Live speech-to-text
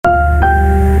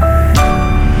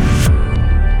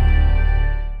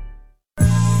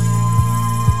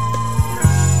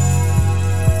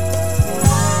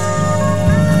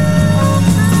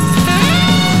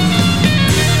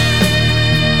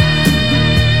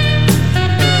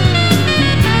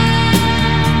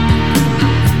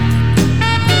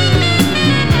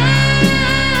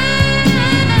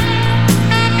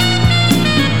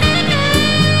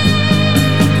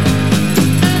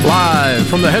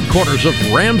from the headquarters of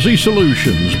Ramsey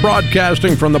Solutions,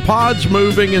 broadcasting from the Pods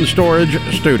Moving and Storage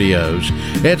Studios.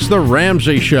 It's The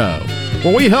Ramsey Show,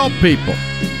 where we help people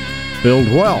build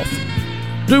wealth,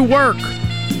 do work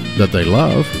that they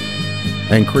love,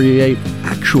 and create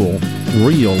actual,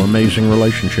 real, amazing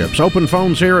relationships. Open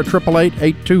phones here at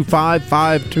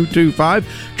 888-825-5225.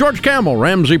 George Kamel,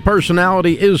 Ramsey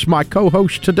Personality, is my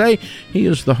co-host today. He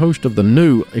is the host of the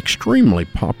new, extremely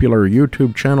popular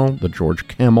YouTube channel, The George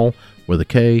Kamel with a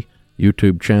K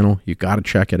YouTube channel. You got to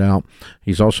check it out.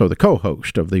 He's also the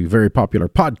co-host of the very popular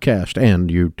podcast and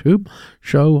YouTube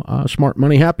show, Smart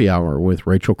Money Happy Hour with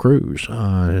Rachel Cruz.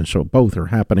 And so both are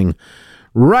happening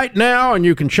right now, and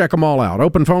you can check them all out.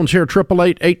 Open phones here,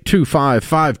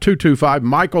 888-825-5225.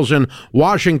 Michael's in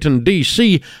Washington,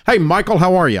 D.C. Hey, Michael,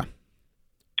 how are you?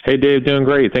 Hey, Dave, doing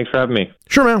great. Thanks for having me.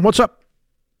 Sure, man. What's up?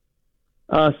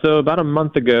 So about a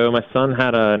month ago, my son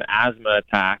had an asthma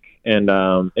attack and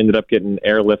ended up getting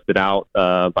airlifted out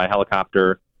by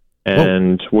helicopter.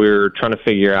 And We're trying to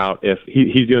figure out if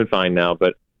he's doing fine now,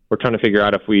 but we're trying to figure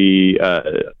out if we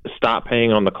stop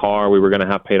paying on the car we were going to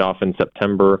have paid off in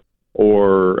September,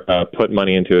 or put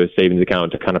money into a savings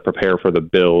account to kind of prepare for the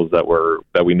bills that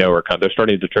we know are they're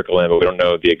starting to trickle in, but we don't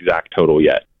know the exact total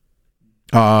yet.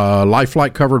 Life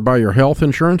Flight covered by your health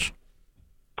insurance?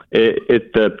 It's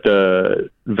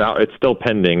still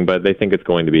pending, but they think it's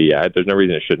going to be. Yeah, there's no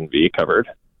reason it shouldn't be covered.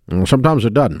 Well, sometimes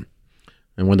it doesn't.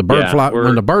 And when the bird flies,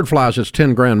 it's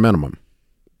 $10,000 minimum.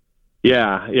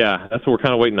 Yeah, that's what we're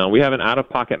kind of waiting on. We have an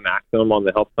out-of-pocket maximum on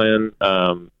the health plan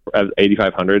at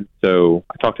 $8,500. So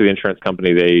I talked to the insurance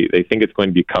company. They think it's going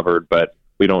to be covered, but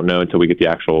we don't know until we get the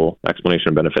actual explanation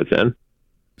of benefits in.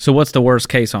 So what's the worst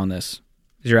case on this?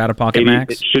 Is your out-of-pocket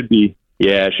max? It should be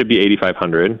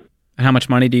 $8,500. And how much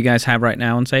money do you guys have right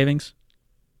now in savings?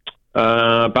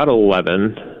 About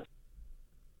 11.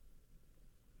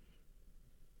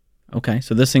 Okay,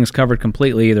 so this thing's covered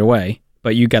completely either way.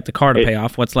 But you got the car to pay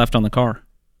off. What's left on the car?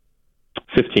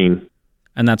 15.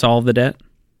 And that's all of the debt?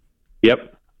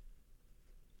 Yep.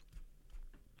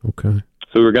 Okay.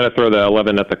 So we were going to throw the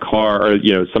 11 at the car, or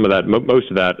some of that, most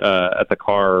of that at the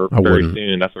car very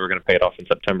soon. That's what we're going to pay it off in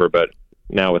September. But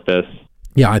now with this,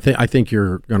 yeah, I think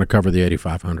you're going to cover the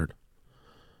 $8,500. I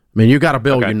mean, you got a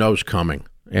bill you know's coming,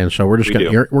 and so we're just going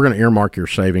to earmark your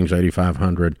savings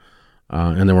 $8,500,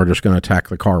 and then we're just going to attack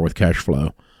the car with cash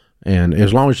flow. And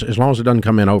as long as it doesn't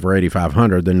come in over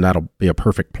 $8,500, then that'll be a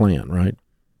perfect plan, right?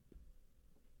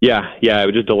 Yeah, it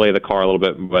would just delay the car a little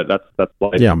bit, but that's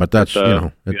life. Yeah, but that's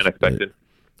it's unexpected.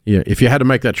 Yeah, if you had to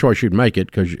make that choice, you'd make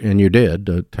it, and you did,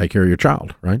 to take care of your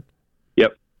child, right?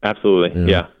 Yep, absolutely.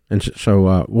 Yeah. And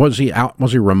so, was he out?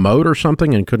 Was he remote or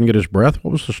something and couldn't get his breath?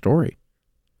 What was the story?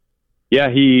 Yeah,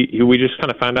 we just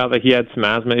kind of found out that he had some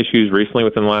asthma issues recently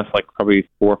within the last probably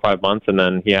 4 or 5 months, and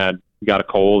then he got a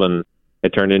cold, and it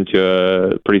turned into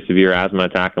a pretty severe asthma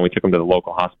attack, and we took him to the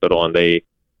local hospital, and they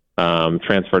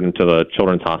transferred him to the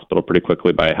children's hospital pretty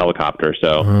quickly by a helicopter.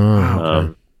 So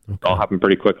okay. It all happened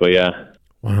pretty quickly. Yeah.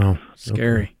 Wow.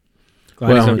 Scary.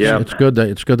 Okay. Well, it's good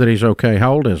that he's okay.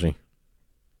 How old is he?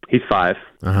 He's 5.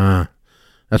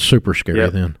 That's super scary.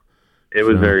 Then it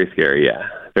was very scary. Yeah,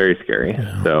 very scary.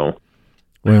 Yeah. So.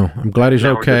 Well, I'm glad he's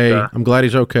okay. I'm glad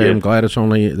he's okay. Yeah. I'm glad it's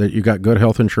only that you got good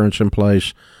health insurance in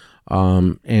place.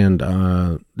 This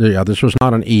was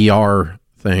not an ER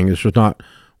thing. This was not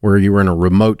where you were in a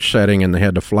remote setting and they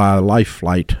had to fly a Life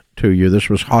Flight to you. This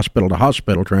was hospital to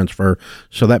hospital transfer.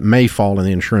 So that may fall in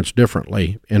the insurance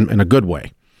differently in a good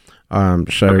way.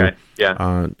 Because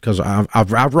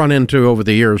I've run into over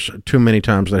the years too many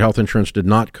times that health insurance did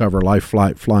not cover Life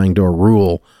Flight flying to a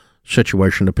rural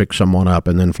situation to pick someone up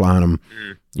and then flying them,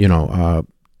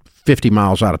 50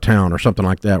 miles out of town or something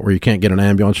like that, where you can't get an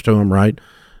ambulance to them, right?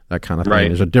 That kind of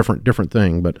thing is a different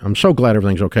thing. But I'm so glad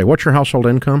everything's okay. What's your household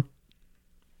income?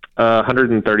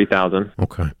 $130,000.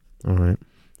 Okay, all right,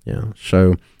 yeah.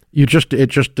 So it was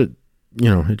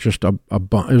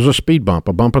a speed bump,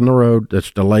 a bump in the road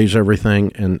that delays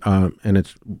everything, and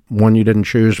it's one you didn't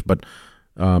choose, but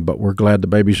we're glad the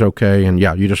baby's okay, and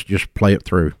yeah, you just play it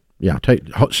through. Yeah,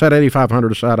 set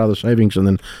 $8,500 aside out of the savings, and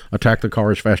then attack the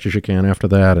car as fast as you can after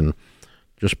that, and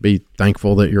just be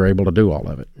thankful that you're able to do all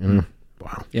of it. Wow.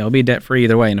 Yeah, it'll be debt free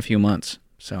either way in a few months.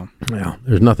 So yeah,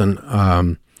 there's nothing.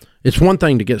 It's one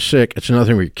thing to get sick; it's another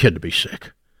thing for your kid to be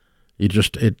sick. You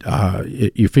just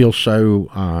you feel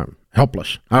so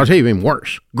helpless. I'll tell you even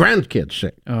worse: grandkids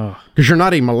sick because you're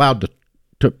not even allowed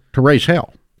to raise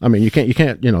hell. I mean, you can't. You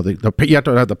have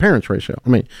to have the parents raise hell. I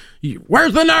mean,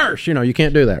 where's the nurse? You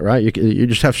can't do that, right? You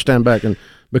just have to stand back and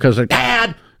because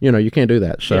Dad, You can't do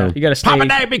that. So you got to stay. Papa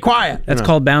Dave, be quiet. That's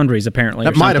called boundaries, apparently.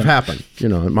 That might have happened. It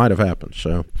might have happened.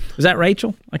 So was that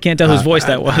Rachel? I can't tell whose voice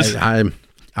that was.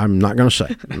 I'm not going to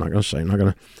say.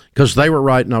 Because they were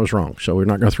right and I was wrong. So we're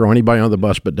not going to throw anybody on the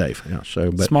bus but Dave. Yeah.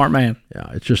 So smart man.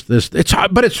 Yeah. It's just this. It's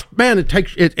but it's man. It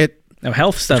takes it. No,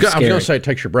 health stuff. I was going to say it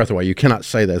takes your breath away. You cannot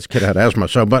say that. This kid had asthma.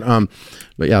 So, but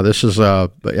yeah, this is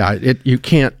but yeah, you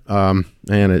can't. And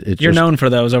you're known for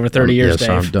those over 30 years. Yes, Dave.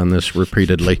 I've done this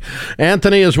repeatedly.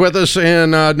 Anthony is with us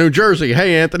in New Jersey.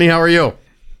 Hey, Anthony, how are you?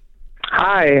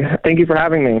 Hi, thank you for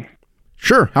having me.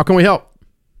 Sure. How can we help?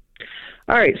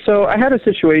 All right, so I had a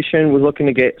situation, was looking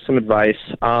to get some advice.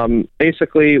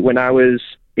 Basically, when I was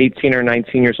 18 or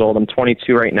 19 years old, I'm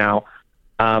 22 right now,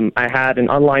 I had an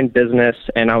online business,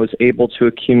 and I was able to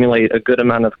accumulate a good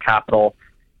amount of capital.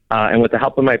 And with the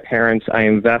help of my parents, I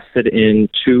invested in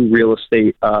 2 real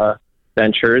estate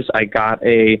ventures. I got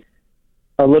a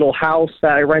little house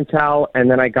that I rent out,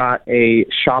 and then I got a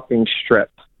shopping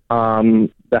strip. The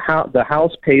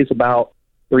house pays about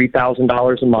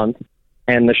 $3,000 a month,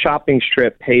 and the shopping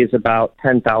strip pays about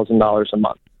 $10,000 a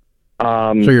month.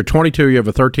 So you're 22, you have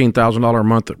a $13,000 a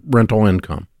month rental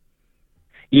income.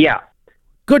 Yeah.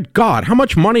 Good God, how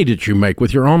much money did you make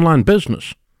with your online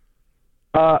business?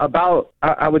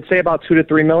 I would say about $2 to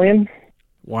 $3 million.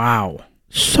 Wow.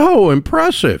 So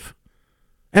impressive.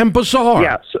 And bizarre.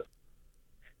 Yeah.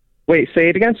 Wait, say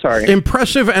it again, sorry.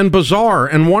 Impressive and bizarre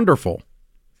and wonderful.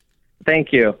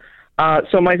 Thank you.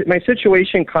 So my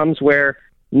situation comes where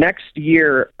next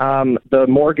year, the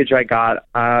mortgage I got,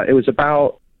 it was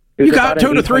about... You got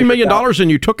 $2 to $3 million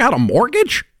and you took out a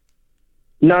mortgage?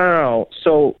 No.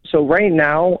 So right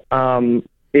now,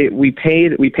 we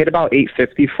paid about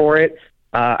 $850 for it.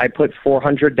 I put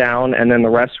 $400 down, and then the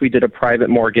rest we did a private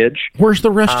mortgage. Where's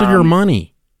the rest of your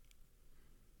money?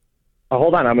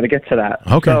 Hold on, I'm going to get to that.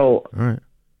 Okay. So, all right.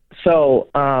 So,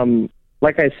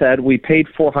 like I said, we paid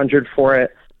 $400 for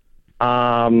it.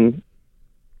 Down.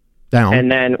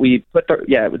 And then we put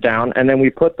down, and then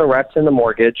we put the rest in the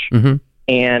mortgage. Mm-hmm.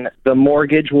 And the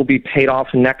mortgage will be paid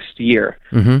off next year.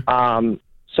 Mm-hmm.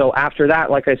 So after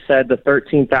that, like I said, the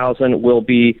 $13,000 will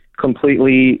be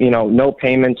completely, no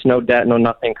payments, no debt, no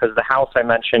nothing, because the house I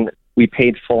mentioned, we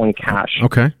paid full in cash.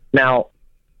 Okay. Now,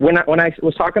 when I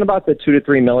was talking about the $2 to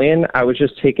 $3 million, I was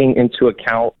just taking into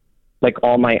account like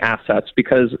all my assets,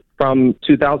 because from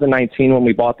 2019 when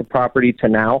we bought the property to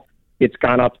now, it's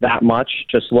gone up that much.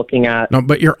 Just looking at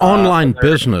but your online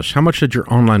business, how much did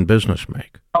your online business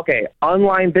make? Okay,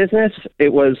 online business,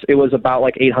 it was about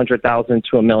like $800,000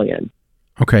 to $1 million.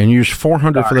 Okay, and you used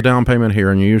 $400 for the down payment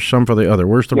here, and you used some for the other.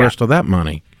 Where's the rest of that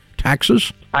money?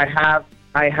 Taxes? I have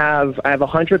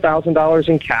 $100,000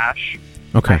 in cash.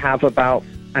 Okay. I have about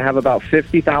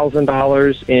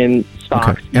 $50,000 in stocks.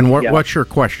 Okay. And what's your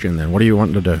question then? What are you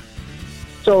wanting to do?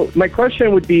 So my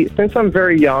question would be, since I'm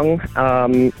very young,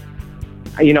 I'm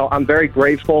very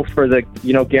grateful for the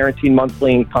guaranteed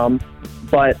monthly income,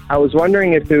 but I was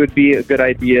wondering if it would be a good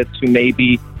idea to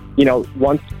maybe,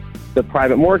 once the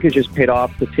private mortgage is paid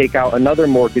off, to take out another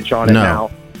mortgage on it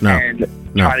and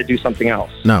try to do something else.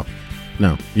 No.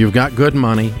 You've got good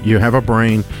money. You have a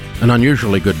brain, an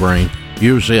unusually good brain.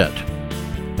 Use it,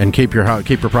 and keep your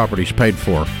properties paid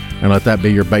for, and let that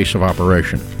be your base of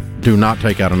operation. Do not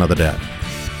take out another debt.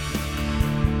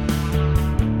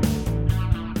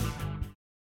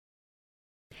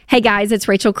 Hey guys, it's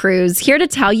Rachel Cruz here to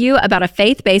tell you about a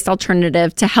faith-based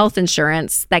alternative to health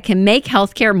insurance that can make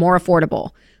healthcare more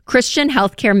affordable. Christian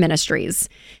Healthcare Ministries.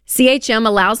 CHM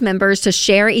allows members to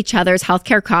share each other's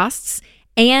healthcare costs,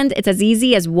 and it's as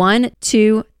easy as 1,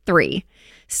 2, 3.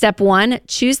 Step 1,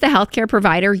 choose the healthcare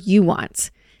provider you want.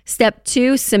 Step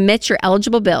 2, submit your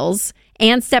eligible bills.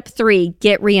 And Step 3,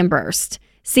 get reimbursed.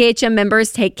 CHM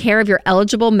members take care of your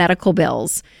eligible medical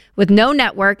bills. With no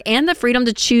network and the freedom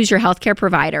to choose your healthcare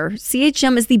provider,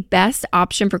 CHM is the best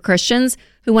option for Christians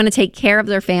who want to take care of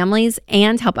their families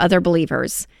and help other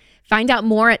believers. Find out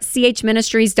more at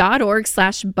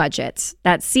chministries.org/budget.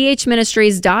 That's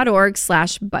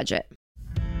chministries.org/budget.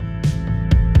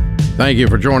 Thank you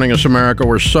for joining us, America.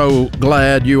 We're so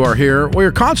glad you are here.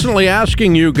 We're constantly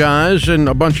asking you guys, and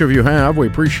a bunch of you have, we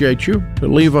appreciate you, to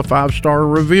leave a 5-star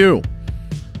review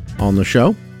on the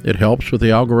show. It helps with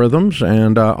the algorithms,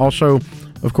 and also,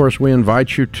 of course, we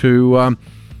invite you to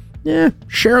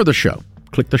share the show.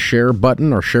 Click the share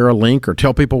button or share a link or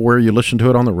tell people where you listen to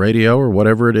it on the radio or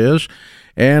whatever it is.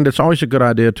 And it's always a good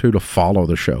idea, too, to follow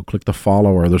the show. Click the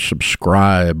follow or the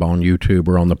subscribe on YouTube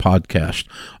or on the podcast.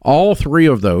 All 3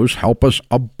 of those help us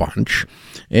a bunch.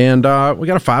 And we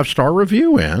got a 5-star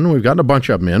review in. We've gotten a bunch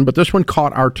of them in, but this one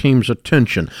caught our team's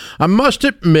attention. I must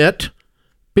admit,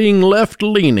 Being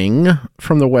left-leaning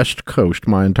from the West Coast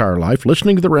my entire life,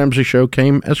 listening to The Ramsey Show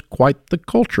came as quite the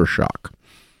culture shock.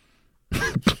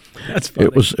 That's funny.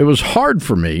 It was hard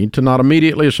for me to not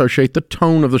immediately associate the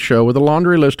tone of the show with a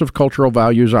laundry list of cultural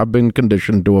values I've been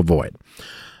conditioned to avoid.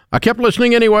 I kept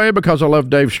listening anyway because I love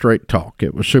Dave's straight talk.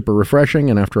 It was super refreshing,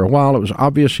 and after a while, it was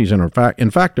obvious he's in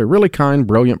fact a really kind,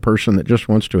 brilliant person that just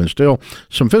wants to instill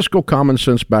some fiscal common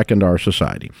sense back into our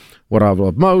society. What I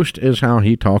love most is how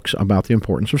he talks about the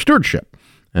importance of stewardship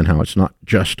and how it's not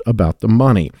just about the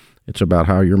money. It's about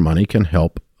how your money can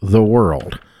help the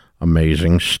world.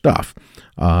 Amazing stuff.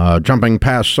 Jumping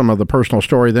past some of the personal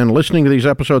story, then listening to these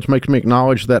episodes makes me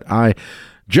acknowledge that I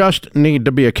just need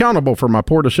to be accountable for my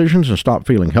poor decisions and stop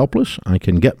feeling helpless. I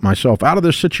can get myself out of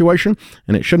this situation,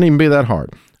 and it shouldn't even be that hard.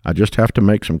 I just have to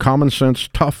make some common sense,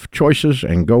 tough choices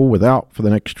and go without for the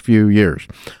next few years.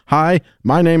 Hi,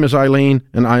 my name is Eileen,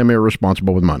 and I am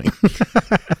irresponsible with money.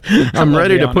 I'm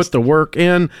ready to put the work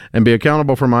in and be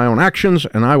accountable for my own actions,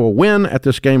 and I will win at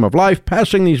this game of life,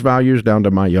 passing these values down to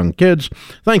my young kids.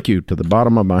 Thank you to the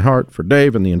bottom of my heart for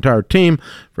Dave and the entire team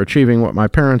for achieving what my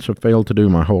parents have failed to do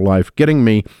my whole life, getting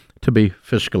me to be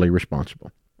fiscally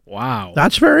responsible. Wow.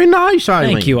 That's very nice,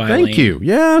 Eileen. Thank you, Eileen. Thank you.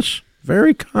 Yes.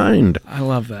 Very kind. I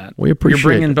love that. We appreciate it.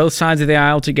 You're bringing both sides of the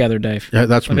aisle together, Dave. Yeah,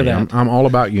 that's Look me. at that. I'm all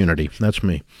about unity. That's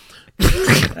me.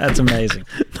 That's amazing.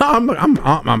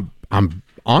 No, I'm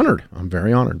honored. I'm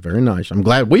very honored. Very nice. I'm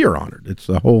glad we are honored. It's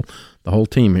the whole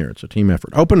team here. It's a team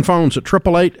effort. Open phones at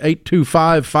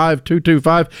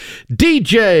 888-825-5225.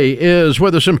 DJ is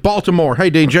with us in Baltimore. Hey,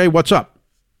 DJ, what's up?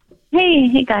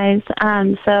 Hey guys.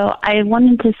 So I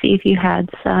wanted to see if you had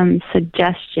some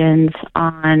suggestions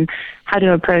on how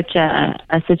to approach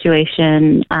a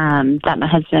situation that my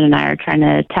husband and I are trying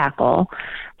to tackle.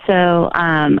 So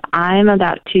I'm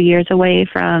about 2 years away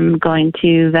from going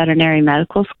to veterinary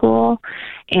medical school,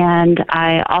 and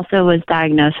I also was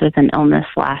diagnosed with an illness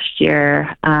last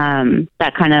year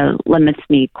that kind of limits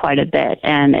me quite a bit,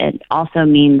 and it also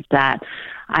means that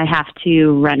I have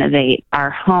to renovate our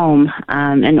home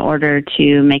in order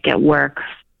to make it work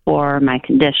for my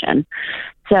condition.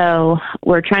 So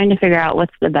we're trying to figure out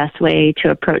what's the best way to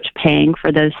approach paying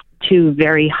for those two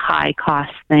very high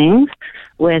cost things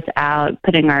without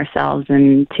putting ourselves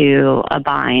into a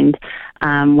bind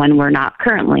when we're not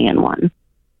currently in one.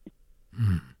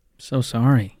 So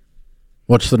sorry.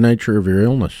 What's the nature of your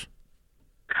illness?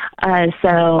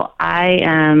 So I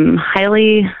am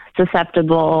highly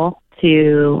susceptible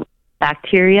to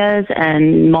bacteria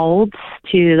and molds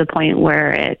to the point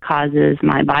where it causes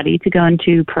my body to go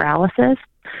into paralysis.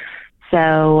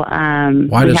 So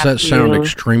why does that sound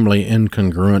extremely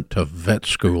incongruent to vet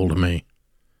school to me?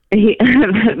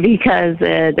 Because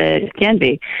it can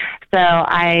be. So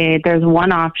there's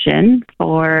one option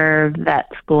for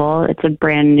vet school. It's a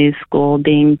brand new school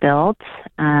being built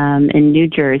in New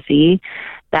Jersey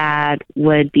that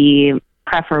would be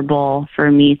preferable for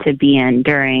me to be in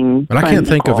during But I can't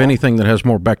think of anything that has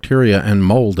more bacteria and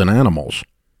mold than animals.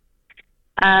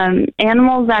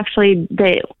 Animals actually,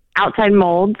 outside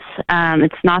molds,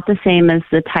 it's not the same as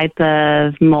the type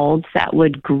of molds that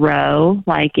would grow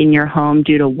like in your home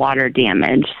due to water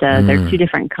damage. So they're two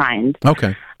different kinds.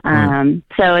 Okay.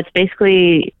 So it's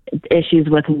basically issues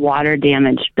with water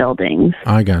damaged buildings.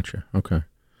 I got you. Okay.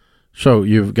 So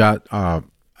you've got a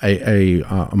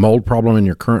mold problem in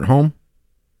your current home?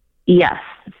 Yes.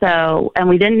 So, and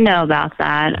we didn't know about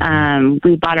that.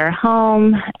 We bought our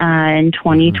home in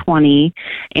 2020,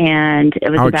 and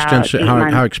it was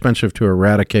how expensive to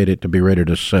eradicate it to be ready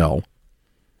to sell?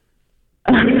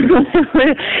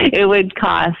 It would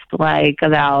cost like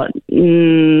about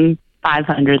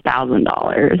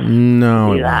 $500,000.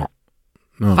 No, to do that.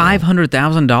 No.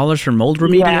 $500,000 for mold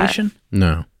remediation?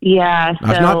 No. Yeah.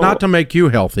 So not to make you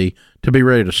healthy, to be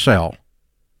ready to sell.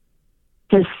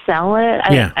 To sell it?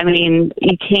 I mean,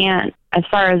 you can't, as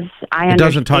far as I understand it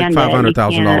doesn't take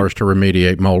 $500,000 to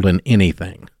remediate mold in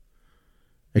anything,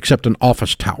 except an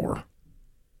office tower.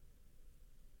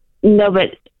 No,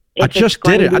 but I just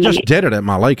did it. I just did it at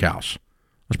my lake house.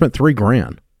 I spent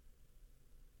 $3,000.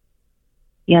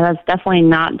 Yeah, that's definitely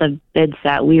not the bids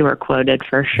that we were quoted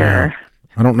for sure. Yeah.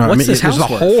 I don't know. What's this house is the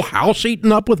worth? whole house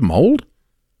eaten up with mold?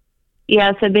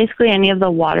 Yeah, so basically any of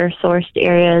the water sourced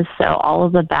areas, so all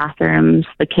of the bathrooms,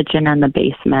 the kitchen, and the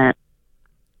basement.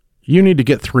 You need to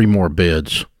get 3 more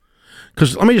bids.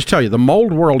 Because let me just tell you, the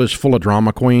mold world is full of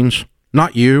drama queens.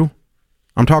 Not you.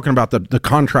 I'm talking about the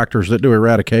contractors that do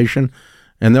eradication,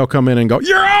 and they'll come in and go,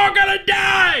 "You're all going to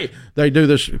die!" They do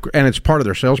this, and it's part of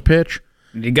their sales pitch.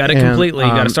 You got it completely.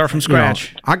 You got to start from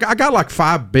scratch. I got like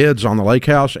 5 bids on the lake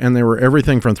house, and they were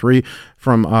everything from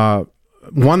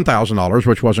 $1,000,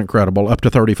 which wasn't credible, up to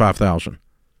 $35,000.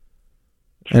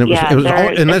 And it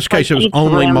was in this case, it was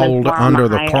only mold under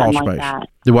the crawl space. Like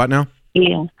Do what now?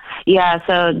 Yeah.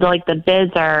 So the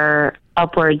bids are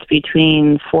upwards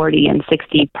between 40 and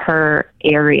 60 per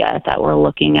area that we're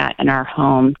looking at in our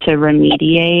home to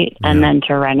remediate and then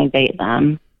to renovate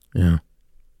them. Yeah.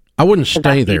 I wouldn't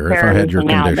stay there if I had your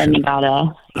condition. Then you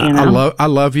gotta, I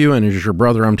love you, and as your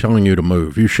brother, I'm telling you to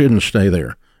move. You shouldn't stay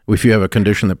there if you have a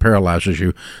condition that paralyzes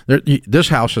you. This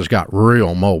house has got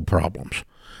real mold problems.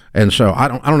 And so I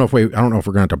don't know if we're going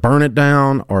to have to burn it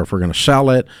down or if we're going to sell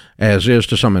it as is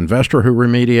to some investor who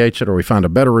remediates it, or we find a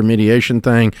better remediation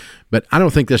thing. But I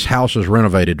don't think this house is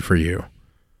renovated for you.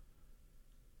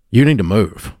 You need to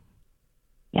move.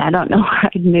 Yeah, I don't know where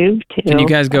I'd move to. Can you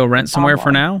guys go rent somewhere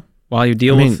for now while you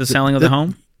deal with the selling of the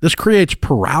home? This creates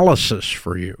paralysis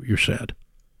for you, you said.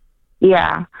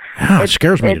 Yeah. It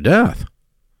scares me to death.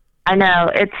 I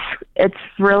know. It's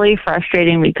really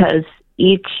frustrating because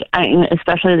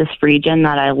especially this region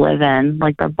that I live in,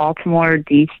 like the Baltimore,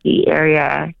 D.C.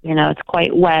 area, it's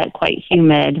quite wet, quite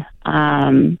humid.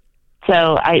 So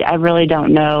I really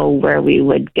don't know where we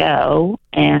would go.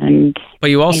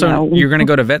 But you also, you're going to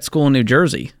go to vet school in New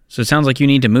Jersey. So it sounds like you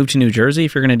need to move to New Jersey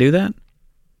if you're going to do that?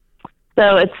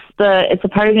 So it's a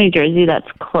part of New Jersey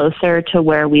that's closer to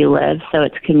where we live, so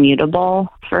it's commutable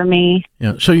for me.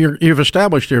 Yeah. So you've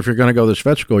established here if you're going to go to this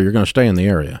vet school, you're going to stay in the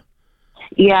area.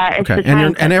 Yeah. It's okay.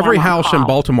 And every house in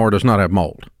Baltimore does not have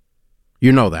mold.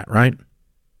 You know that, right?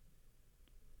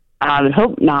 I would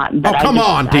hope not. But come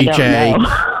on, DJ.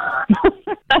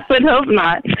 I would hope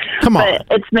not. Come on. But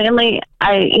it's mainly,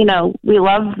 we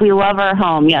love our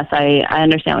home. Yes, I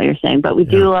understand what you're saying, but we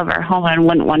do love our home and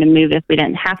wouldn't want to move if we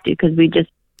didn't have to, because we just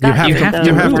you have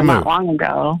to move. Long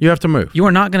ago. You have to move. You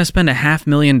are not going to spend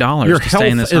 $500,000 to stay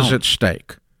in this home. Your health is at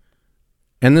stake.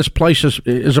 And this place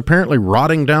is apparently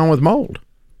rotting down with mold.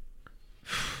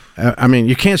 I mean,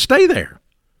 you can't stay there.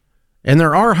 And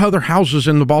there are other houses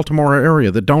in the Baltimore area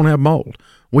that don't have mold.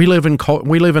 We live in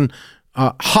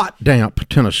hot, damp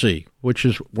Tennessee, which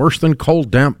is worse than cold,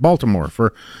 damp Baltimore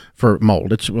for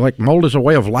mold. It's like mold is a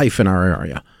way of life in our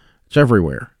area. It's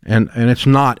everywhere, and it's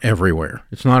not everywhere.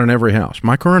 It's not in every house.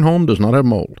 My current home does not have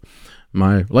mold.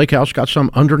 My lake house got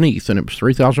some underneath, and it was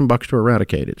 $3,000 to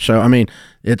eradicate it. So I mean,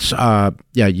 it's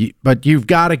but you've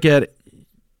got to get.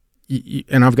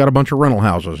 And I've got a bunch of rental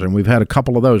houses, and we've had a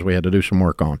couple of those we had to do some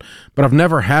work on. But I've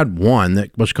never had one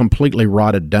that was completely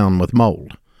rotted down with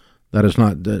mold. That is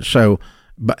not so.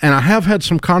 And I have had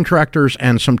some contractors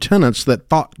and some tenants that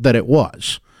thought that it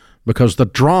was, because the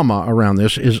drama around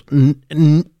this is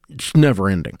it's never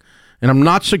ending. And I'm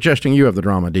not suggesting you have the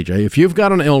drama, DJ. If you've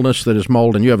got an illness that is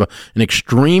mold and you have an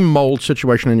extreme mold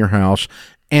situation in your house,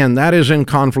 and that is in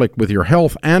conflict with your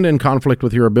health and in conflict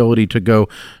with your ability to go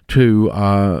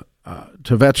to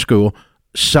vet school,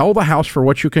 sell the house for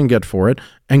what you can get for it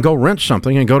and go rent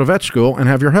something and go to vet school and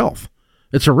have your health.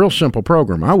 It's a real simple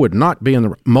program. I would not be in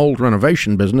the mold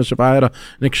renovation business if I had an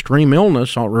extreme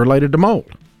illness related to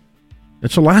mold.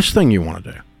 It's the last thing you want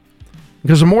to do,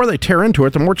 because the more they tear into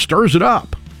it, the more it stirs it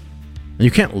up. And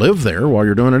you can't live there while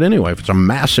you're doing it anyway. If it's a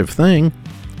massive thing,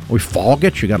 we fog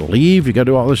it, you got to leave, you got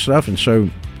to do all this stuff. And so,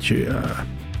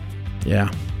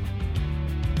 yeah.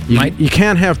 You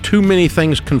can't have too many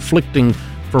things conflicting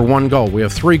for one goal. We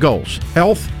have 3 goals: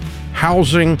 health,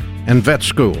 housing, and vet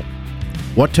school.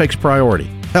 What takes priority?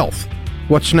 Health.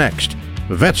 What's next?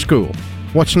 Vet school.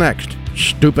 What's next?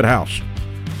 Stupid house.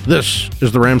 This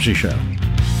is The Ramsey Show.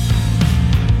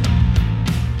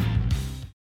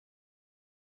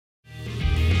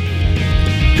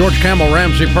 George Kamel,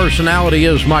 Ramsey Personality,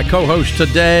 is my co-host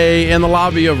today in the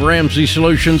lobby of Ramsey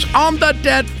Solutions on the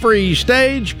debt-free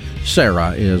stage.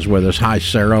 Sarah is with us. Hi,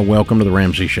 Sarah. Welcome to The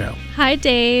Ramsey Show. Hi,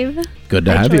 Dave. Good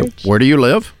to have George. you. Where do you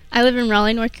live? I live in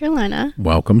Raleigh, North Carolina.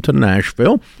 Welcome to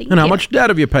Nashville. Thank and how you. much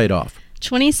debt have you paid off?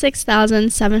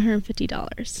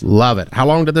 $26,750. Love it. How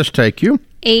long did this take you?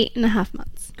 8.5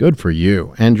 months. Good for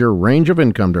you. And your range of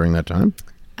income during that time?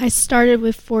 I started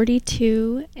with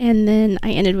 42 and then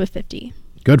I ended with 50.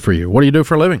 Good for you. What do you do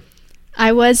for a living?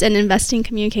 I was in investing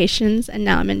communications and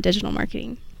now I'm in digital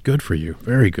marketing. Good for you.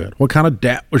 Very good. What kind of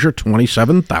debt was your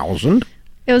 $27,000?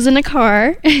 It was in a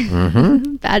car.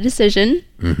 Mm-hmm. Bad decision.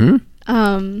 Mm-hmm.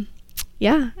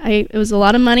 It was a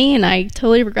lot of money and I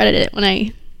totally regretted it when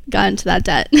I got into that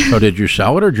debt. So did you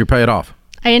sell it or did you pay it off?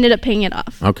 I ended up paying it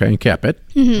off. Okay, you kept it.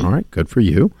 Mm-hmm. All right, good for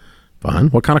you. Fun.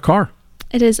 What kind of car?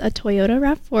 It is a Toyota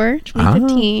RAV4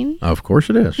 2015. Of course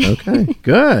it is. Okay,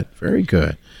 good. Very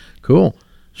good. Cool.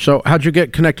 So how'd you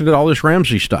get connected to all this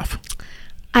Ramsey stuff?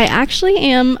 I actually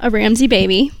am a Ramsey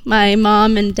baby. My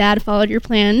mom and dad followed your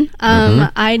plan.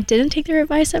 I didn't take their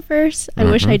advice at first. I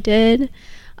wish I did.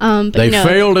 But They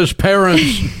failed as parents.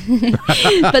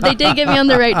 but they did get me on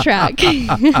the right track.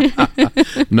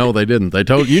 No, they didn't. They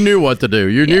told you knew what to do.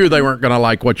 You knew they weren't going to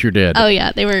like what you did. Oh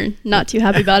yeah, they were not too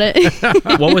happy about it.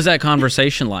 What was that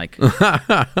conversation like? Dad,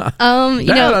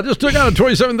 I just took out a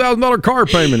 $27,000 car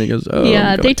payment. He goes, oh,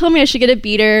 yeah, God. they told me I should get a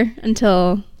beater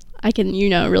until I can,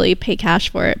 really pay cash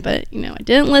for it. But, I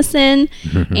didn't listen.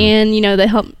 And, they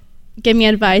helped give me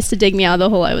advice to dig me out of the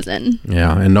hole I was in.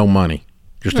 Yeah, and no money.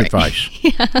 Just Right. advice.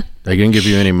 Yeah. They didn't give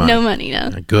you any money. No money, no.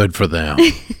 Good for them.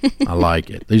 I like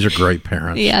it. These are great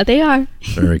parents. Yeah, they are.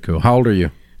 Very cool. How old are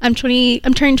you? I'm turning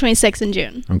 26 in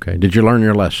June. Okay. Did you learn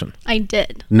your lesson? I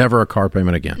did. Never a car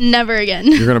payment again. Never again.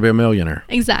 You're going to be a millionaire.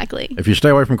 Exactly. If you stay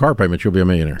away from car payments, you'll be a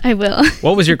millionaire. I will.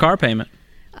 What was your car payment?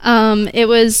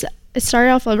 It started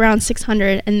off around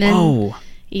 600 and then Oh.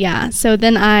 yeah, so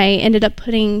then I ended up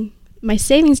putting my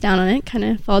savings down on it, kind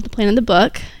of followed the plan in the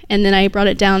book, and then I brought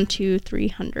it down to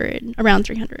around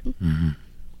 300.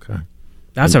 Okay.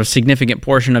 That's a significant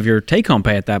portion of your take-home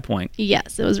pay at that point.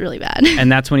 Yes, it was really bad.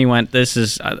 And that's when you went,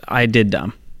 I did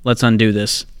dumb. Let's undo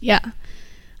this. Yeah.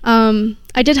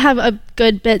 I did have a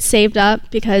good bit saved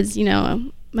up because,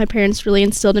 my parents really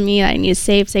instilled in me that I need to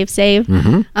save.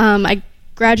 I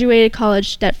graduated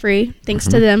college debt-free thanks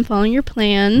to them following your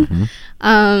plan.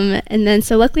 And then,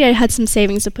 so luckily I had some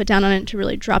savings to put down on it to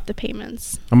really drop the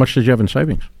payments. How much did you have in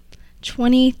savings?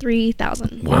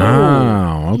 $23,000.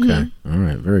 Wow. Okay. All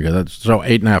right. Very good. So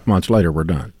 8.5 months later, we're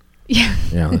done. Yeah.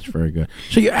 Yeah, that's very good.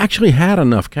 So you actually had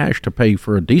enough cash to pay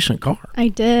for a decent car. I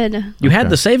did. You had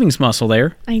the savings muscle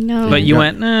there, I know. but you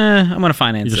went, I'm going to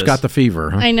finance You just this. got the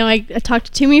fever, huh? I know. I talked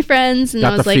to too many friends, and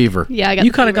Got I was the like, fever. "Yeah, I got."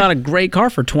 You the could have fever. got a great car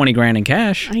for $20,000 in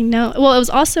cash. I know. Well, it was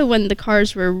also when the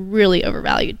cars were really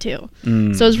overvalued too, so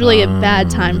it was really a bad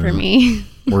time for me.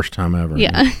 Worst time ever.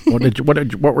 Yeah.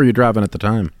 What were you driving at the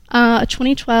time? A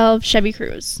 2012 Chevy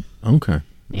Cruze. Okay.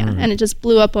 Yeah, and it just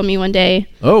blew up on me one day,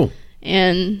 Oh.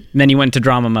 and And then you went to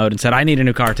drama mode and said, I need a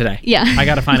new car today. Yeah. I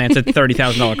got to finance a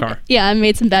 $30,000 car. yeah, I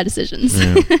made some bad decisions.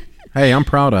 Yeah. Hey, I'm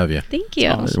proud of you. Thank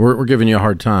you. We're giving you a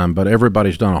hard time, but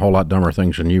everybody's done a whole lot dumber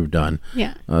things than you've done.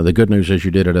 Yeah. The good news is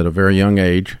you did it at a very young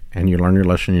age, and you learn your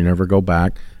lesson. You never go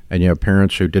back, and you have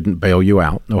parents who didn't bail you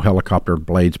out. No helicopter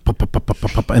blades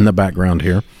in the background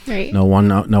here. Right. No one.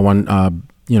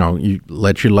 You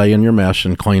let you lay in your mess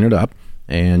and clean it up,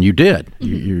 and you did.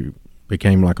 You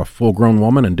became like a full-grown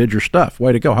woman and did your stuff.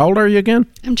 Way to go. How old are you again?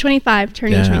 I'm 25,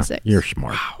 turning 26. You're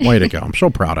smart. Way to go. I'm so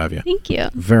proud of you. Thank you.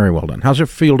 Very well done. How's it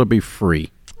feel to be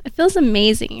free? It feels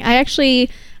amazing. I actually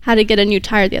had to get a new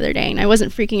tire the other day, and I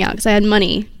wasn't freaking out because I had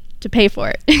money to pay for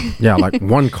it. Yeah, like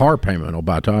one car payment will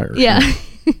buy tires. Yeah.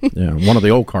 Yeah, one of the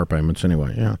old car payments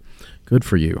anyway. Yeah. Good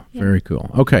for you. Yeah. Very cool.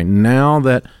 Okay, now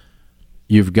that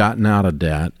you've gotten out of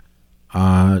debt,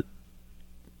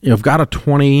 you've got a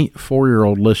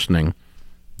 24-year-old listening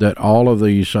that all of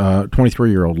these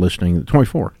 23-year-old listening,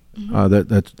 24,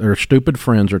 that their stupid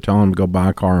friends are telling them to go buy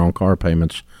a car on car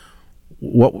payments.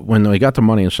 When they got the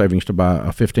money in savings to buy a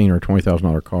 $15,000 or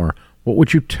 $20,000 car, what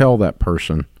would you tell that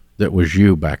person that was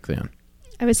you back then?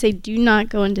 I would say do not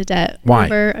go into debt Why?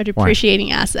 over a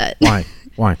depreciating asset. Why?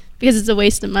 Why? Because it's a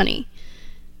waste of money.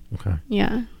 Okay.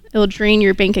 Yeah. It'll drain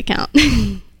your bank account.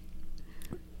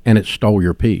 And it stole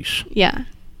your peace. Yeah.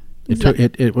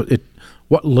 It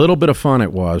what little bit of fun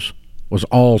it was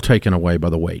all taken away by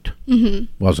the weight,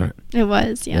 wasn't it? It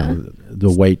was, yeah.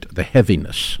 The weight, the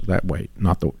heaviness, that weight,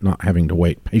 not having to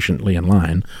wait patiently in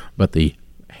line, but the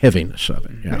heaviness of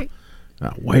it. Yeah. Right.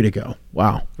 Way to go.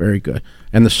 Wow. Very good.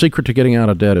 And the secret to getting out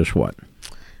of debt is what?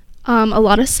 A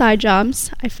lot of side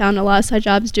jobs. I found a lot of side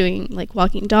jobs doing like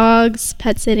walking dogs,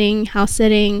 pet sitting, house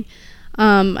sitting.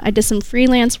 I did some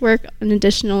freelance work in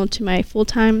addition to my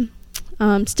full-time,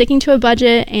 sticking to a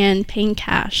budget and paying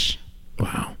cash.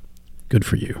 Wow. Good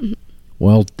for you.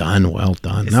 Well done. Well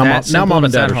done. It's Now that simple, mom and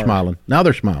it's that dad are hard. smiling. Now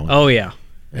they're smiling. Oh, yeah.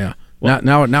 Yeah.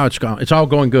 Now it's gone. It's all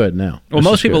going good now. Well, This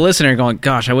most is people good. listening are going,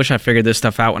 gosh, I wish I figured this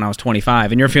stuff out when I was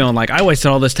 25. And you're feeling like, I wasted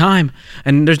all this time.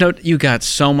 And you got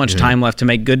so much time left to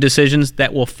make good decisions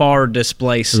that will far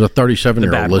displace. There's a The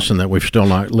 37-year-old bad listening that we've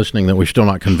still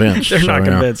not convinced. They're not So, yeah.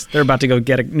 convinced. They're about to go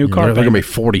get a new car. They're going to be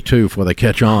payment. 42 before they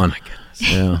catch on. My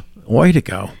goodness. Yeah. Way to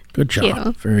go. Good job.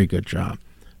 you. Very good job.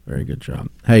 Very good job.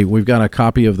 Hey, we've got a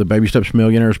copy of the Baby Steps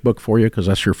Millionaires book for you because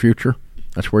that's your future.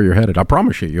 That's where you're headed. I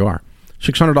promise you are.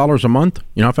 $600 a month.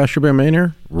 You know how fast you'll be a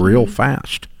millionaire? Real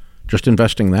fast. Just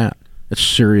investing that. It's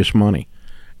serious money.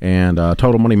 And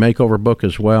Total Money Makeover book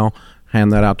as well.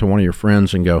 Hand that out to one of your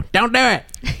friends and go, don't do it.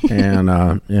 And,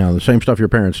 the same stuff your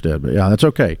parents did. But, yeah, that's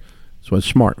okay. So it's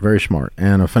smart, very smart.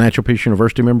 And a Financial Peace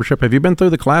University membership. Have you been through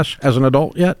the class as an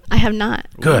adult yet? I have not.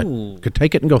 Good. Ooh. Could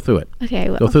take it and go through it. Okay, I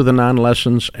will. Go through the 9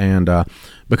 lessons, and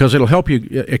because it'll help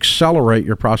you accelerate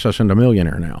your process into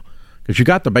millionaire now. Because you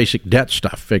got the basic debt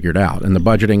stuff figured out, and the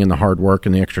budgeting and the hard work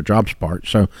and the extra jobs part.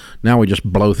 So now we just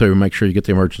blow through, make sure you get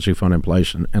the emergency fund in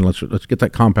place, and let's get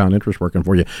that compound interest working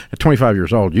for you. At 25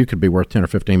 years old, you could be worth $10 or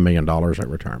 $15 million at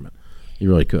retirement. You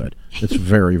really could. It's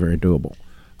very, very doable.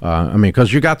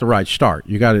 Because you got the right start.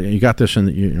 You got this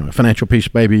in Financial Peace,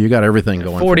 baby. You got everything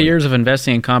going. 40 years of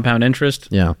investing in compound interest.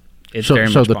 Yeah. It's very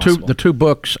much possible. The two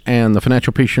books and the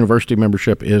Financial Peace University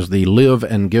membership is the Live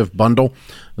and Give bundle.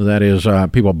 That is,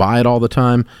 people buy it all the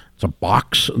time. It's a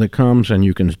box that comes, and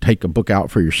you can take a book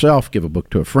out for yourself, give a book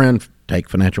to a friend, take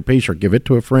Financial Peace, or give it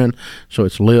to a friend. So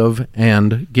it's Live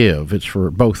and Give. It's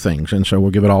for both things, and so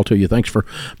we'll give it all to you. Thanks for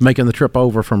making the trip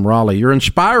over from Raleigh. You're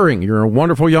inspiring. You're a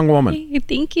wonderful young woman. Hey,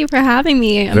 thank you for having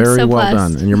me. I'm Very so well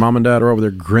blessed. done. And your mom and dad are over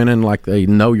there grinning like they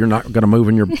know you're not going to move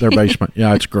in their basement.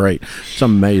 Yeah, it's great. It's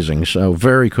amazing. So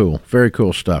very cool. Very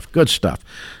cool stuff. Good stuff.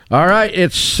 All right,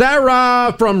 it's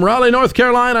Sarah from Raleigh, North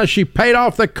Carolina. She paid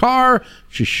off the car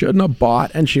she shouldn't have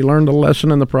bought, and she learned a lesson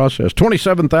in the process.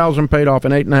 $27,000 paid off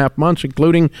in 8.5 months,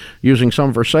 including using some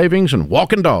of her savings and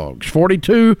walking dogs.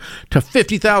 $42,000 to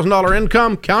 $50,000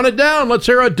 income. Count it down. Let's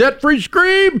hear a debt-free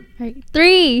scream. All right,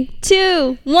 3,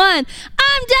 2, 1. I'm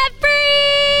debt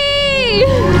free.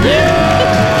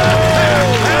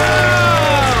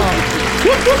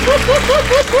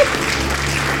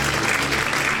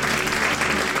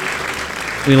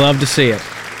 We love to see it.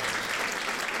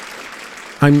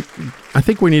 I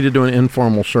think we need to do an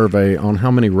informal survey on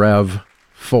how many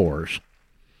RAV4s.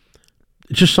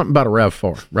 It's just something about a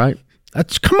RAV4, right?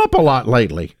 That's come up a lot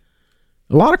lately.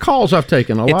 A lot of calls I've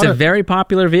taken. It's a very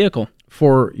popular vehicle.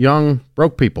 For young,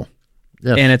 broke people.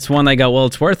 Yes. And it's one they go, well,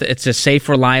 it's worth it. It's a safe,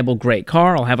 reliable, great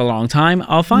car. I'll have a long time.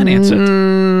 I'll finance it.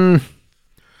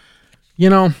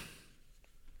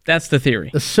 That's the theory.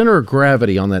 The center of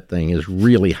gravity on that thing is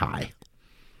really high.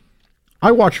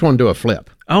 I watched one do a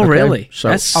flip. Oh, really? So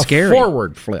that's scary. A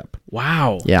forward flip.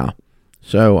 Wow. Yeah.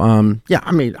 So, I'm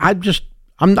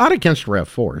not against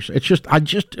RAV4s. It's just, I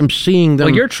just am seeing them.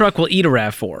 Well, your truck will eat a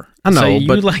RAV4. I know, so you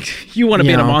but you want to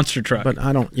be in a monster truck. But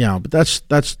I don't. Yeah, but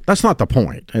that's not the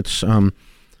point. It's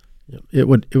it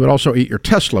would also eat your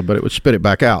Tesla, but it would spit it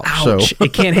back out. Ouch. So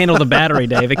It can't handle the battery,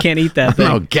 Dave. It can't eat that thing.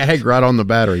 no, gag right on the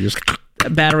battery. Just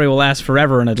That battery will last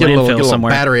forever in a get a landfill little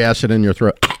somewhere. battery acid in your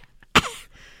throat.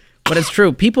 But it's true.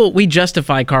 We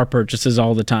justify car purchases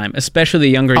all the time, especially the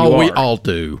younger you are. We all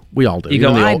do. We all do. You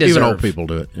go, Even old people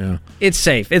do it. Yeah. It's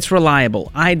safe. It's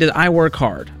reliable. I work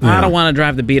hard. Yeah. I don't want to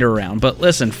drive the beater around. But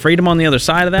listen, freedom on the other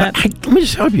side of that. But, let me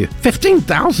just help you.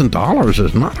 $15,000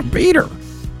 is not a beater.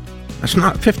 That's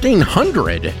not.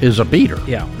 $1,500 is a beater.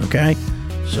 Yeah. Okay.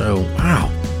 So wow,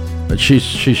 but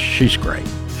she's great.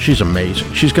 She's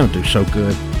amazing. She's going to do so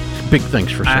good. Big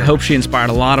things for Sarah. I hope she inspired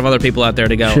a lot of other people out there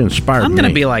to go. She inspired I'm going to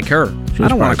me. be like her. I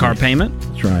don't want a car payment.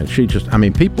 That's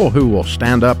right. People who will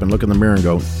stand up and look in the mirror and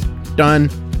go, done.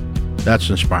 That's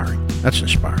inspiring. That's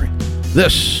inspiring.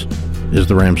 This is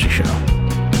The Ramsey Show.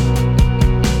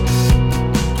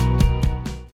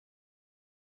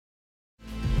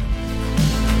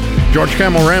 George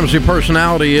Camel Ramsey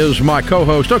personality is my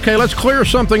co-host. Okay, let's clear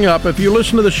something up. If you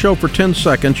listen to the show for 10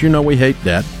 seconds, you know we hate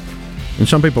debt. And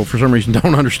some people, for some reason,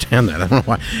 don't understand that. I don't know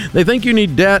why. They think you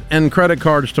need debt and credit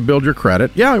cards to build your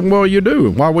credit. Yeah, well, you do.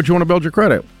 Why would you want to build your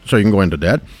credit? So you can go into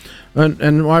debt.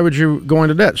 And why would you go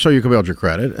into debt? So you could build your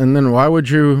credit. And then why would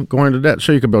you go into debt?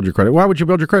 So you could build your credit. Why would you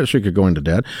build your credit? So you could go into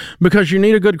debt. Because you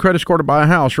need a good credit score to buy a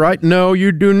house, right? No,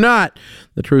 you do not.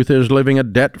 The truth is, living a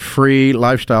debt-free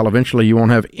lifestyle, eventually you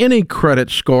won't have any credit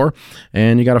score.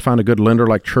 And you got to find a good lender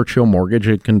like Churchill Mortgage.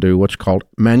 It can do what's called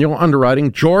manual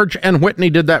underwriting. George and Whitney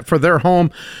did that for their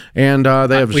home. And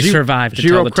they have survived to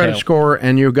zero tell the credit tale. score.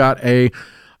 And you got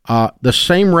the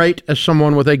same rate as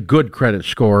someone with a good credit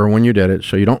score when you did it,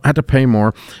 so you don't have to pay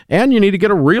more. And you need to get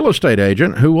a real estate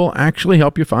agent who will actually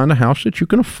help you find a house that you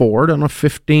can afford on a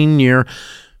 15-year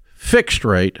fixed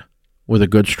rate with a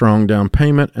good, strong down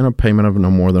payment and a payment of no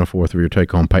more than a fourth of your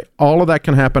take-home pay. All of that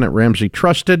can happen at Ramsey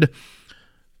Trusted.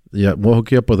 Yeah, we'll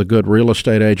hook you up with a good real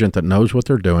estate agent that knows what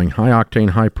they're doing,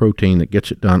 high-octane, high-protein, that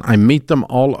gets it done. I meet them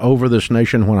all over this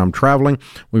nation when I'm traveling.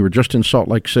 We were just in Salt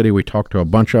Lake City. We talked to a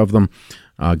bunch of them.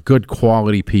 Good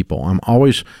quality people. I'm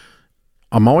always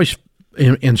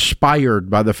inspired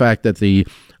by the fact that the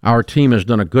our team has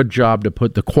done a good job to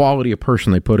put the quality of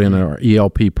person they put in our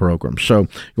ELP program. So you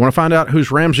want to find out who's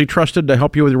Ramsey trusted to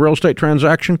help you with your real estate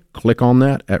transaction? Click on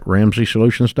that at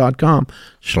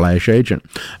RamseySolutions.com/agent.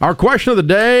 Our question of the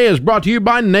day is brought to you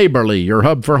by Neighborly, your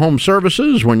hub for home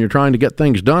services. When you're trying to get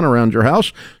things done around your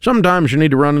house, sometimes you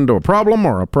need to run into a problem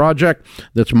or a project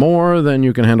that's more than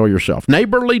you can handle yourself.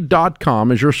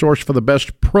 Neighborly.com is your source for the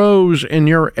best pros in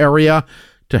your area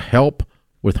to help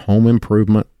with home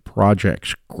improvement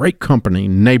projects. Great company,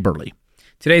 Neighborly.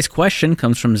 Today's question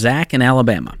comes from Zach in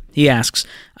Alabama. He asks,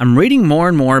 I'm reading more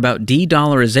and more about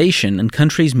de-dollarization and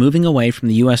countries moving away from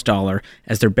the U.S. dollar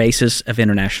as their basis of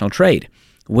international trade.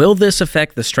 Will this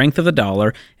affect the strength of the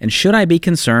dollar, and should I be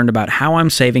concerned about how I'm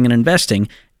saving and investing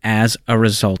as a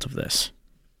result of this?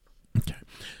 Okay.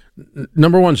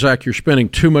 Number one, Zach, you're spending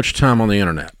too much time on the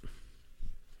internet,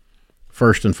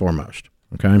 first and foremost,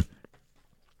 okay?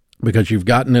 Because you've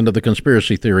gotten into the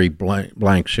conspiracy theory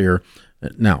blanks here.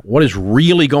 Now, what is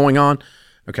really going on?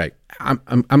 Okay,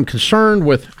 I'm concerned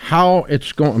with how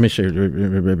it's going. Let me see.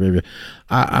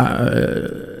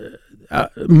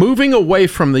 Moving away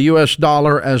from the U.S.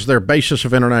 dollar as their basis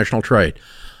of international trade.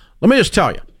 Let me just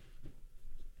tell you,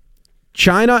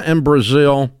 China and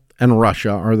Brazil and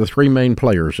Russia are the three main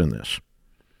players in this.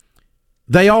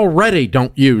 They already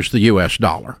don't use the U.S.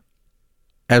 dollar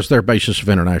as their basis of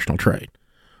international trade.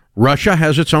 Russia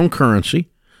has its own currency,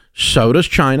 so does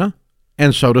China,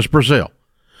 and so does Brazil.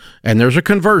 And there's a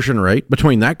conversion rate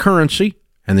between that currency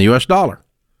and the U.S. dollar.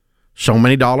 So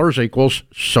many dollars equals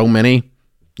so many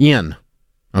yen,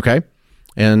 okay?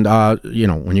 And,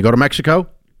 when you go to Mexico,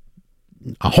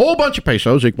 a whole bunch of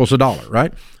pesos equals $1,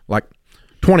 right? Like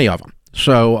 20 of them.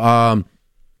 So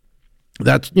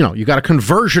that's, you got a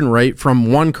conversion rate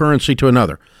from one currency to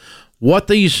another. What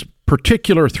these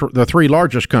particular the three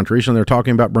largest countries, and they're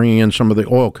talking about bringing in some of the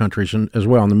oil countries as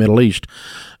well in the Middle East,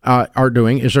 are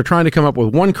doing is they're trying to come up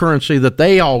with one currency that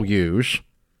they all use,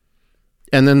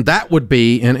 and then that would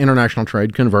be in international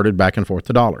trade converted back and forth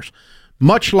to dollars,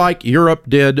 much like Europe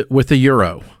did with the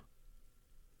euro,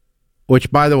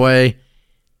 which, by the way,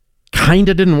 kind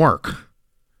of didn't work.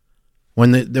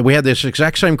 When we had this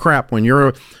exact same crap when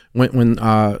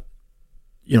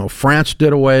France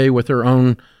did away with their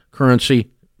own currency.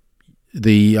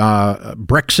 The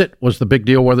Brexit was the big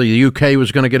deal, whether the UK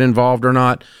was going to get involved or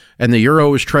not, and the euro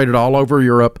was traded all over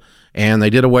Europe, and they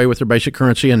did away with their basic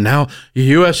currency, and now the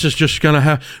U.S. is just going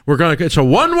to it's a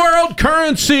one-world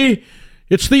currency.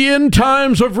 It's the end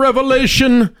times of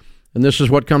revelation, and this is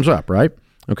what comes up, right?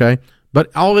 Okay?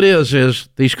 But all it is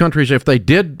these countries, if they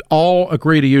did all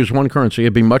agree to use one currency,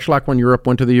 it'd be much like when Europe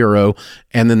went to the euro,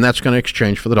 and then that's going to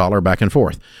exchange for the dollar back and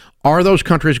forth. Are those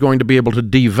countries going to be able to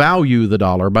devalue the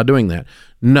dollar by doing that?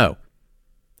 No.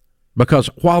 Because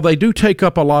while they do take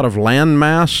up a lot of land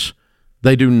mass,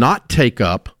 they do not take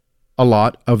up a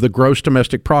lot of the gross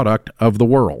domestic product of the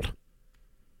world.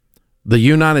 The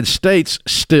United States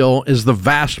still is the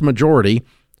vast majority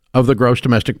of the gross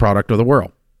domestic product of the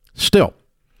world. Still.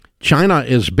 China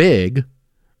is big.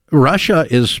 Russia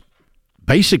is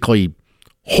basically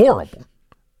horrible.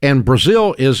 And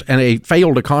Brazil is a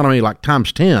failed economy like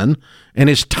times 10 and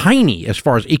is tiny as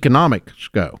far as economics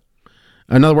go.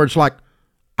 In other words, like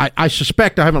I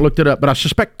suspect, I haven't looked it up, but I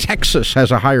suspect Texas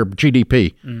has a higher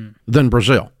GDP than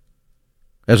Brazil,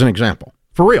 as an example.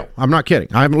 For real. I'm not kidding.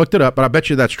 I haven't looked it up, but I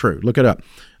bet you that's true. Look it up.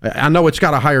 I know it's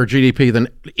got a higher GDP than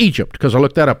Egypt because I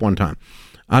looked that up one time.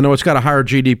 I know it's got a higher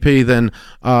GDP than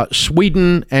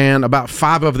Sweden and about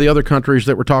 5 of the other countries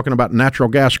that were talking about natural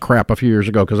gas crap a few years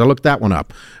ago, because I looked that one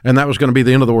up, and that was going to be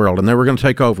the end of the world, and they were going to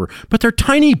take over. But they're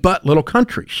tiny but little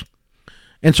countries.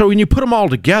 And so when you put them all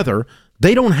together,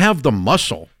 they don't have the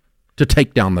muscle to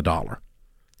take down the dollar.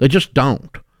 They just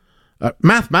don't.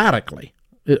 Mathematically,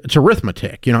 it's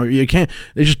arithmetic. You can't,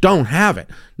 they just don't have it.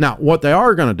 Now, what they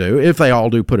are going to do, if they all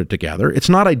do put it together, it's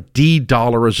not a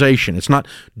de-dollarization. It's not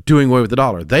doing away with the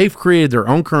dollar. They've created their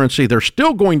own currency. They're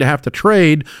still going to have to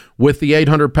trade with the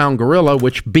 800-pound gorilla,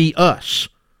 which be us.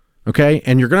 Okay?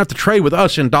 And you're going to have to trade with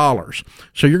us in dollars.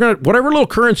 So you're going to, whatever little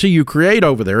currency you create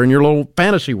over there in your little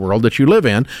fantasy world that you live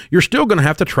in, you're still going to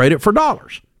have to trade it for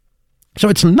dollars. So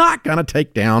it's not going to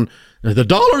take down. The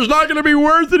dollar's not going to be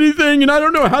worth anything, and I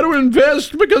don't know how to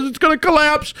invest because it's going to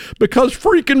collapse because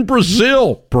freaking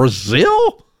Brazil.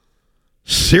 Brazil?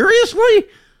 Seriously?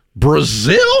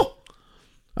 Brazil?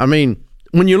 I mean,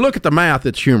 when you look at the math,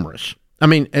 it's humorous. I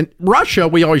mean, and Russia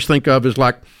we always think of as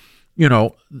like, in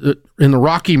the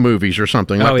Rocky movies or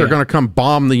something, like they're going to come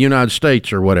bomb the United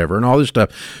States or whatever and all this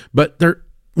stuff. But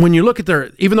when you look at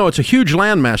even though it's a huge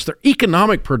landmass, their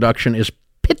economic production is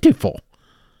pitiful.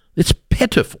 It's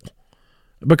pitiful.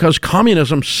 Because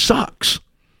communism sucks.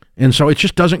 And so it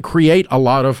just doesn't create a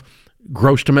lot of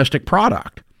gross domestic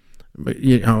product.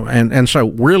 And so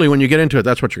really when you get into it,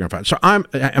 that's what you're going to find. So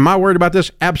am I worried about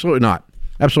this? Absolutely not.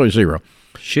 Absolutely zero.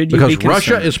 Should you because be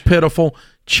Russia is pitiful.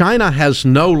 China has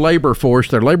no labor force.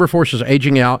 Their labor force is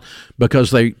aging out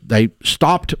because they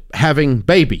stopped having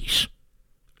babies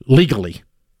legally,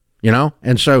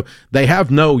 and so they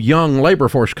have no young labor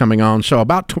force coming on. So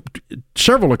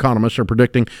several economists are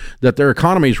predicting that their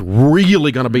economy is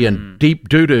really going to be in deep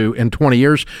doo-doo in 20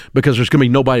 years because there's going to be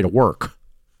nobody to work,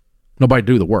 nobody to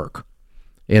do the work.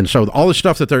 And so all the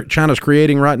stuff that China's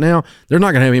creating right now, they're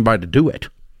not going to have anybody to do it.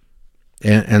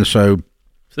 And so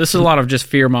this is a lot of just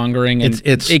fear mongering, and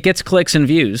it gets clicks and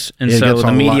views, and so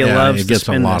the media loves to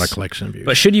spin a lot this. of clicks and views.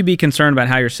 But should you be concerned about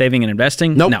how you're saving and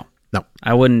investing? Nope. No,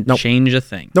 I wouldn't change a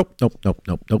thing. Nope.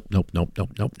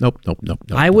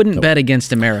 I wouldn't bet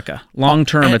against America. Long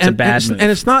term, it's a bad move. And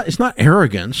it's not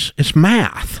arrogance. It's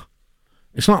math.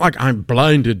 It's not like I'm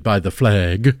blinded by the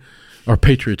flag or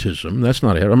patriotism. That's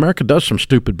not it. America does some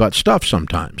stupid butt stuff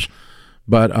sometimes,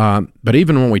 but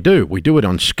even when we do it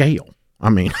on scale. I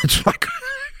mean, it's like.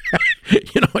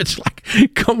 It's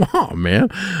like, come on, man.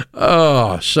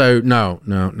 So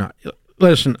no.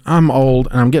 Listen, I'm old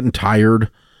and I'm getting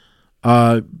tired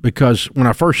because when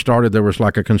I first started, there was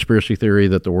like a conspiracy theory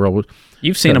that the world was.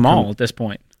 You've seen them all at this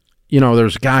point.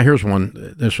 There's a guy. Here's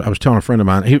one. I was telling a friend of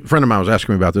mine. A friend of mine was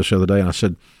asking me about this the other day, and I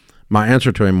said my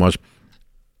answer to him was,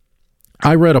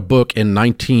 I read a book in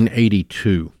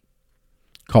 1982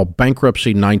 called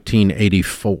Bankruptcy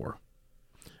 1984.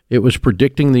 It was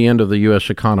predicting the end of the U.S.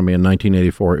 economy in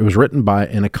 1984. It was written by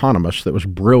an economist that was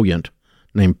brilliant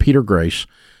named Peter Grace.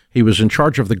 He was in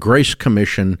charge of the Grace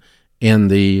Commission in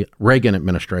the Reagan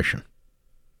administration.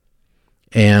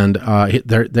 And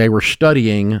they were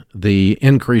studying the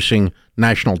increasing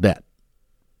national debt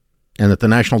and that the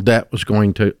national debt was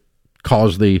going to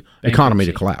cause the economy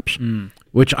to collapse,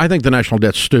 which I think the national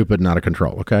debt's stupid and out of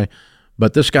control, okay?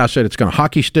 But this guy said it's going to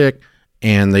hockey stick.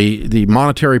 And the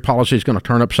monetary policy is going to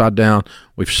turn upside down.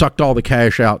 We've sucked all the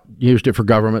cash out, used it for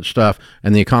government stuff,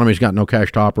 and the economy's got no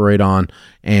cash to operate on,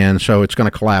 and so it's going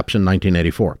to collapse in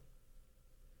 1984.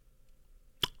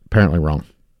 Apparently wrong.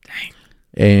 Dang.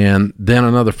 And then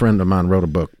another friend of mine wrote a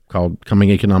book called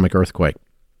Coming Economic Earthquake.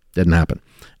 Didn't happen.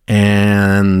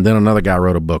 And then another guy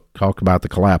wrote a book, talked about the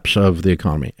collapse of the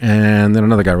economy. And then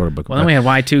another guy wrote a book. Well, then we had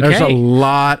Y2K. There's a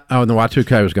lot. Oh, and the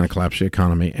Y2K was going to collapse the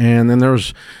economy. And then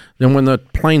then when the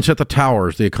planes hit the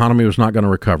towers, the economy was not going to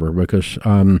recover because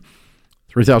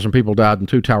 3,000 people died and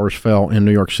 2 towers fell in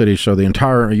New York City. So the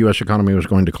entire U.S. economy was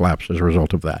going to collapse as a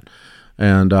result of that.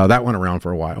 And that went around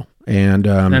for a while. And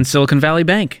then Silicon Valley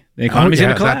Bank. The economy's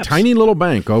going to collapse. That tiny little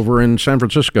bank over in San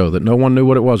Francisco that no one knew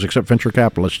what it was except venture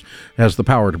capitalists has the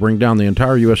power to bring down the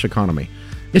entire U.S. economy.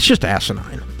 It's just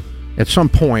asinine. At some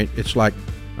point, it's like,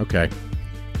 okay,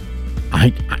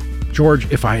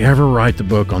 George, if I ever write the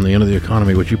book on the end of the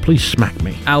economy, would you please smack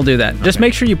me? I'll do that. Okay. Just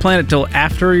make sure you plan it till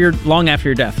long after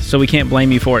your death, so we can't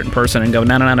blame you for it in person and go,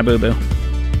 no, boo-boo.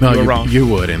 No, you were wrong. You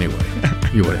would anyway.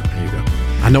 You would. There you go.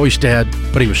 I know he's dead,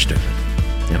 but he was stupid.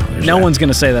 No one's going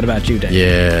to say that about you, Dave.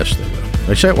 Yes, they will.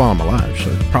 They say it while I'm alive,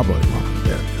 so probably wrong.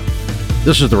 Yeah.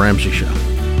 This is The Ramsey Show.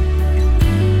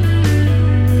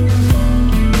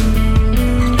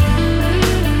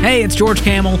 Hey, it's George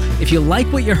Kamel. If you like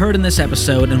what you heard in this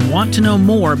episode and want to know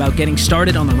more about getting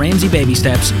started on the Ramsey baby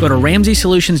steps, go to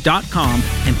RamseySolutions.com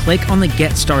and click on the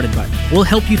Get Started button. We'll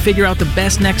help you figure out the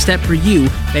best next step for you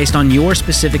based on your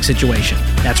specific situation.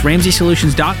 That's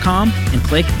RamseySolutions.com and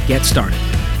click Get Started.